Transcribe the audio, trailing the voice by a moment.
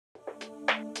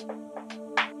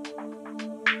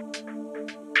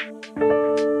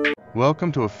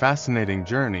Welcome to a fascinating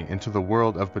journey into the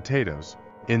world of potatoes.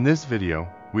 In this video,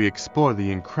 we explore the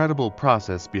incredible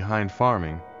process behind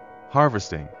farming,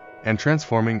 harvesting, and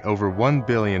transforming over 1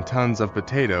 billion tons of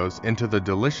potatoes into the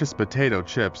delicious potato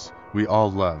chips we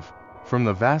all love. From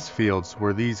the vast fields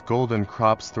where these golden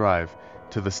crops thrive,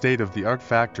 to the state-of-the-art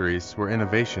factories where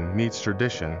innovation meets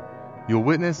tradition, you'll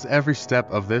witness every step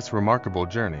of this remarkable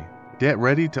journey. Get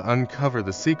ready to uncover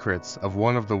the secrets of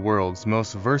one of the world's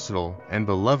most versatile and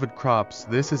beloved crops.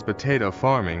 This is potato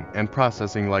farming and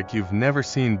processing like you've never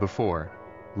seen before.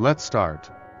 Let's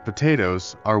start.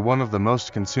 Potatoes are one of the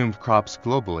most consumed crops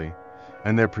globally,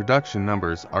 and their production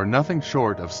numbers are nothing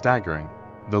short of staggering.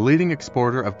 The leading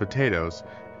exporter of potatoes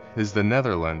is the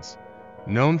Netherlands,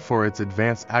 known for its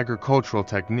advanced agricultural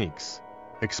techniques,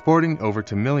 exporting over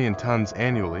 2 million tons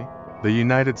annually. The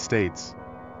United States,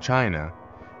 China,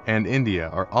 and India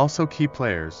are also key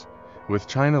players, with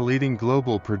China leading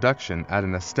global production at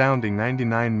an astounding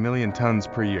 99 million tons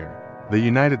per year. The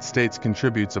United States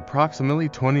contributes approximately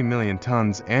 20 million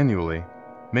tons annually,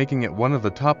 making it one of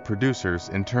the top producers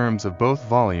in terms of both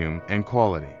volume and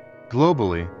quality.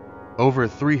 Globally, over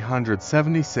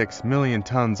 376 million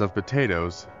tons of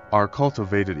potatoes are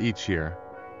cultivated each year,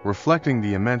 reflecting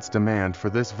the immense demand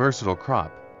for this versatile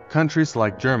crop. Countries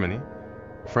like Germany,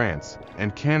 France,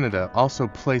 and Canada also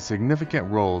play significant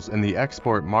roles in the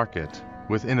export market,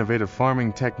 with innovative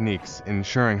farming techniques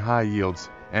ensuring high yields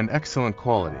and excellent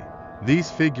quality.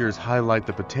 These figures highlight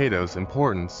the potato's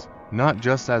importance not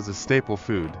just as a staple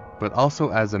food, but also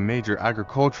as a major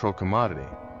agricultural commodity.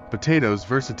 Potatoes'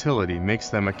 versatility makes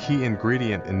them a key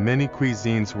ingredient in many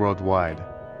cuisines worldwide,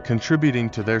 contributing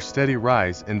to their steady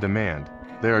rise in demand.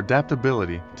 Their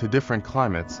adaptability to different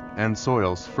climates and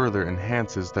soils further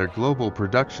enhances their global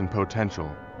production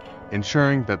potential,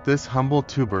 ensuring that this humble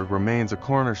tuber remains a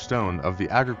cornerstone of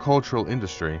the agricultural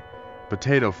industry.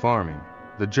 Potato farming.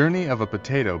 The journey of a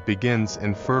potato begins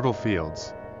in fertile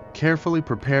fields, carefully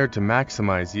prepared to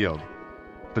maximize yield.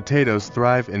 Potatoes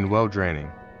thrive in well-draining,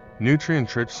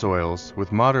 nutrient-rich soils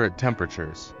with moderate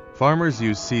temperatures. Farmers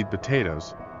use seed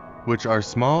potatoes, which are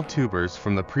small tubers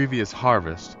from the previous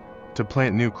harvest, to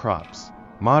plant new crops.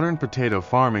 Modern potato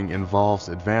farming involves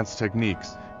advanced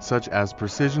techniques such as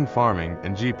precision farming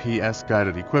and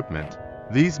GPS-guided equipment.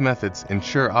 These methods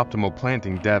ensure optimal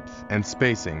planting depth and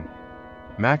spacing,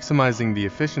 maximizing the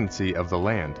efficiency of the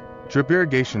land. Drip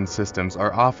irrigation systems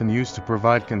are often used to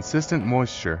provide consistent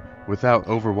moisture without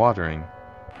overwatering,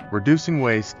 reducing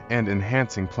waste and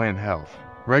enhancing plant health.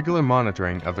 Regular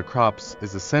monitoring of the crops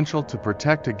is essential to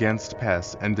protect against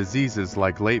pests and diseases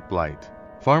like late blight.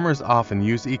 Farmers often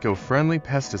use eco-friendly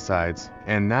pesticides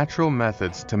and natural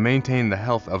methods to maintain the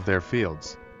health of their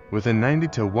fields. Within 90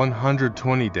 to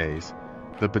 120 days,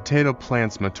 the potato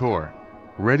plants mature,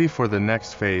 ready for the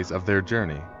next phase of their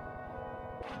journey.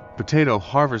 Potato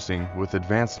harvesting with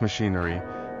advanced machinery.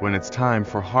 When it's time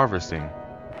for harvesting,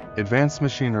 advanced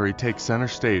machinery takes center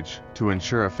stage to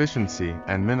ensure efficiency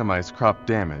and minimize crop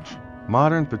damage.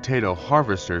 Modern potato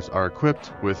harvesters are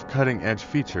equipped with cutting-edge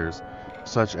features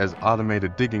such as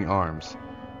automated digging arms,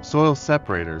 soil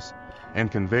separators,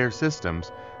 and conveyor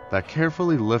systems that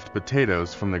carefully lift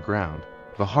potatoes from the ground.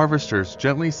 The harvesters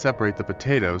gently separate the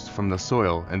potatoes from the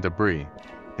soil and debris,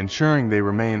 ensuring they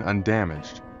remain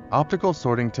undamaged. Optical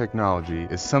sorting technology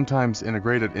is sometimes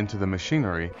integrated into the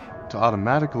machinery to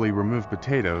automatically remove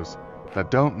potatoes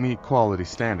that don't meet quality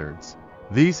standards.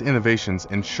 These innovations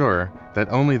ensure that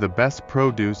only the best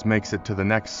produce makes it to the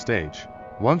next stage.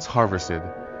 Once harvested,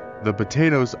 the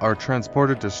potatoes are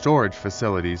transported to storage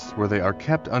facilities where they are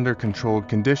kept under controlled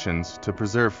conditions to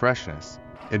preserve freshness.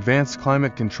 Advanced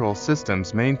climate control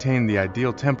systems maintain the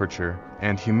ideal temperature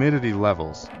and humidity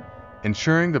levels,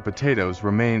 ensuring the potatoes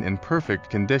remain in perfect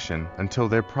condition until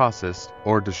they're processed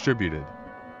or distributed.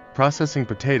 Processing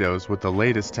potatoes with the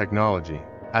latest technology.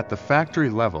 At the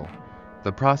factory level,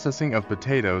 the processing of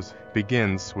potatoes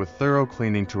begins with thorough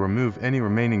cleaning to remove any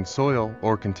remaining soil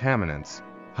or contaminants.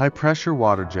 High-pressure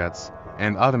water jets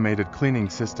and automated cleaning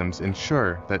systems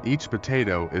ensure that each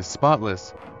potato is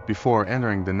spotless before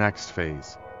entering the next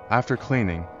phase. After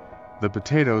cleaning, the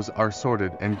potatoes are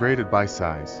sorted and graded by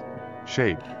size,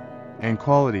 shape, and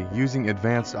quality using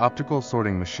advanced optical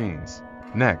sorting machines.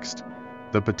 Next,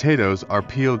 the potatoes are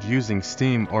peeled using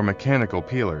steam or mechanical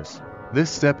peelers. This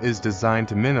step is designed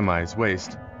to minimize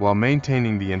waste while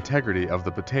maintaining the integrity of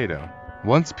the potato.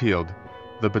 Once peeled,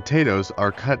 the potatoes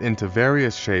are cut into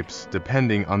various shapes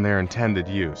depending on their intended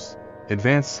use.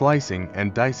 Advanced slicing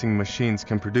and dicing machines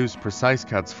can produce precise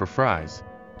cuts for fries,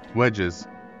 wedges,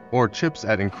 or chips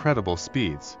at incredible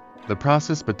speeds. The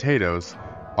processed potatoes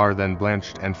are then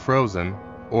blanched and frozen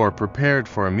or prepared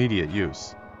for immediate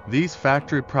use. These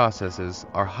factory processes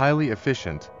are highly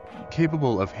efficient,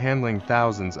 capable of handling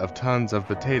thousands of tons of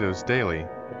potatoes daily,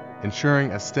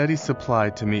 ensuring a steady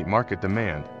supply to meet market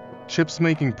demand. Chips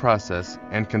making process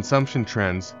and consumption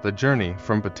trends. The journey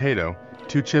from potato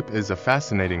to chip is a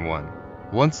fascinating one.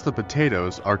 Once the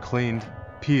potatoes are cleaned,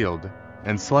 peeled,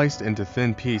 and sliced into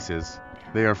thin pieces,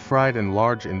 they are fried in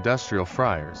large industrial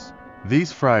fryers.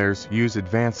 These fryers use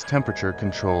advanced temperature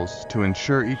controls to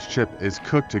ensure each chip is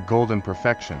cooked to golden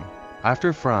perfection.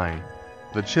 After frying,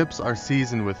 the chips are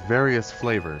seasoned with various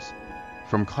flavors,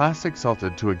 from classic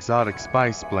salted to exotic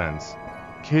spice blends,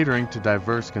 catering to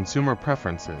diverse consumer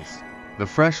preferences. The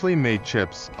freshly made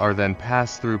chips are then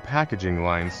passed through packaging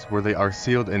lines where they are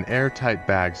sealed in airtight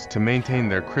bags to maintain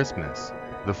their crispness.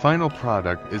 The final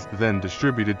product is then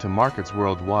distributed to markets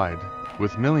worldwide,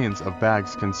 with millions of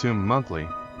bags consumed monthly.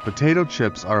 Potato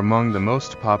chips are among the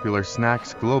most popular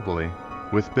snacks globally,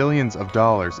 with billions of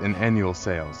dollars in annual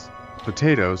sales.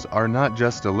 Potatoes are not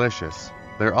just delicious,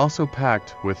 they're also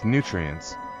packed with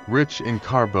nutrients. Rich in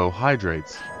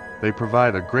carbohydrates, they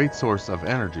provide a great source of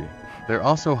energy. They're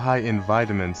also high in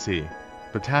vitamin C,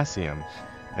 potassium,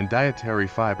 and dietary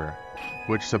fiber,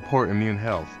 which support immune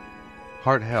health,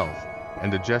 heart health,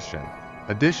 and digestion.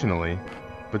 Additionally,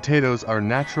 potatoes are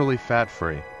naturally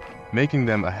fat-free, making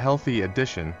them a healthy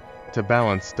addition to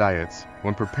balanced diets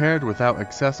when prepared without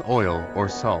excess oil or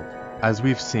salt. As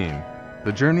we've seen,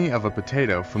 the journey of a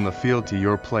potato from the field to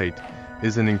your plate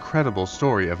is an incredible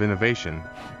story of innovation,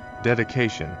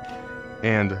 dedication,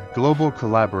 and global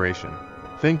collaboration.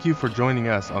 Thank you for joining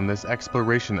us on this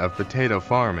exploration of potato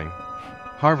farming,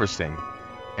 harvesting,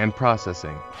 and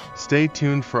processing. Stay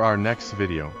tuned for our next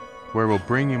video, where we'll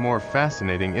bring you more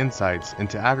fascinating insights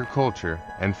into agriculture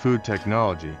and food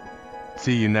technology.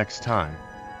 See you next time.